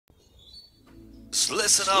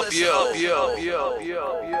Listen up, yo.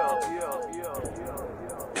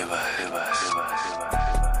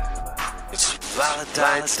 It's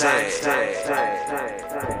Valentine's Day.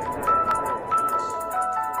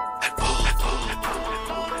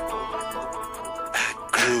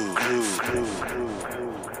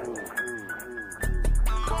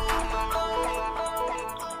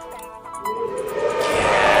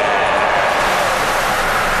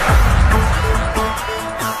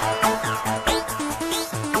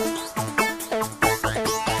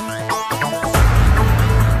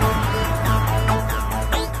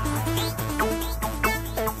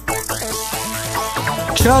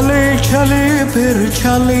 चले चले फिर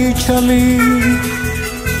चली चली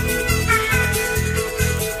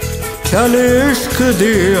चले इश्क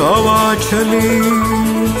दी हवा चली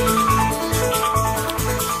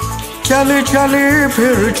चले चले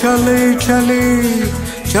फिर चले चली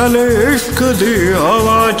चले इश्क दी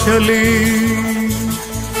हवा चली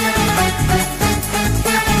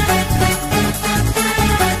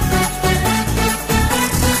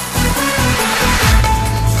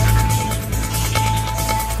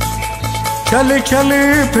चले चले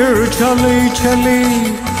फिर चली चली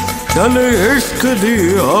चले इश्क दी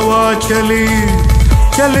हवा चली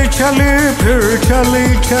चले चले फिर चली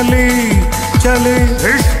चली चले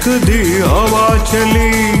इश्क दी हवा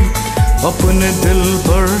चली अपने दिल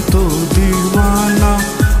पर तो दीवाना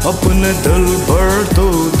अपने दिल पर तो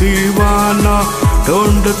दीवाना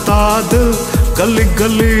ढूंढता दिल गली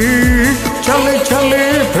गली चले चले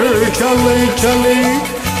फिर चले चली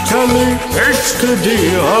चले इश्क दी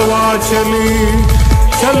हवा चली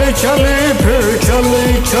चले चले फिर चले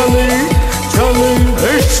चले चले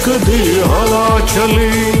इश्क दी हवा चली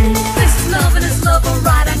This is love and it's love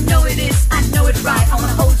alright. I know it is, I know it right. I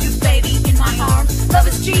wanna hold you baby in my arms. Love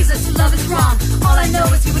is Jesus, love is wrong. All I know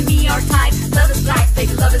is you and me are tight. Love is black,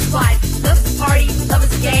 baby, love is white. Love is a party, love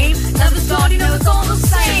is a game. Love is God, you know it's all the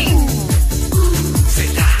same.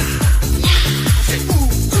 C'est là. C'est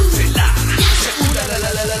là. C'est la la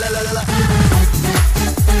la la la la la.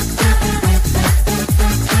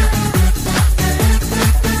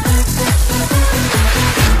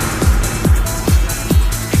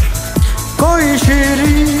 कोई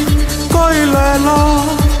शेरी कोई लैला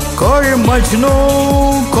कोई मजनू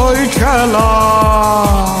कोई छैला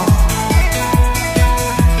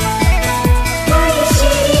कोई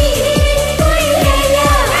शेरी कोई लैला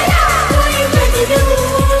कोई मजनू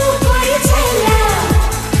कोई छैला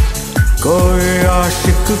कोई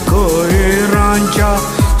आशिक कोई रांझा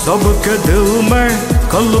सबके दिल में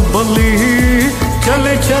खलबली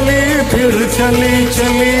चले चले फिर चली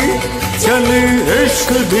चली चली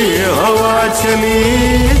इश्क दी हवा चली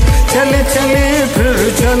चले चले फिर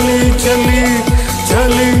चली चली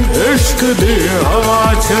चली इश्क दी हवा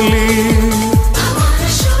चली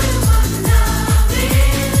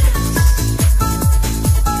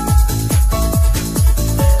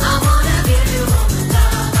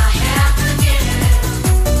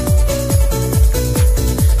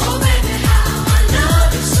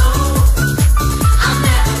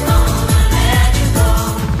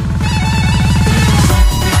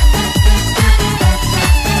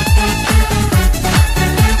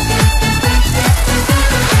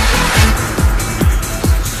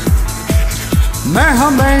मैं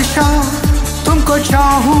हमेशा तुमको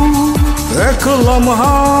चाहूं एक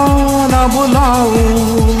लम्हा ना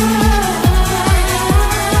बुलाऊं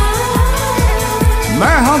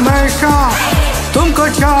मैं हमेशा तुमको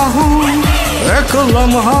चाहूं एक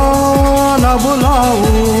लम्हा ना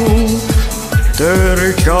बुलाऊं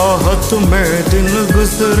तेरी चाहत में दिन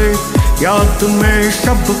गुजरे याद में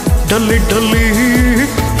शब डली डली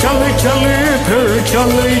चले चले फिर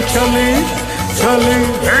चले चले चले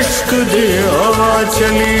इश्क दी हवा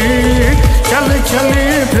चली चले चले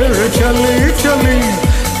फिर चले चले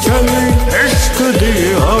चले इश्क दी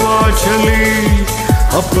हवा चली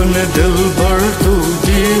अपने दिल पर तू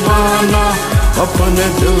दीवाना अपने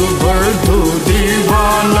दिल पर तू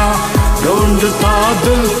दीवाना ढूंढता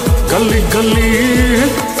दिल गली गली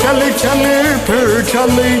चले चले फिर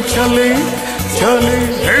चले चले चले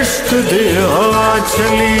इश्क दी हवा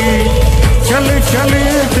चली चले चले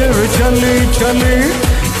फिर चले चले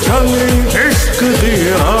चले इश्क दी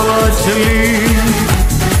हवा चली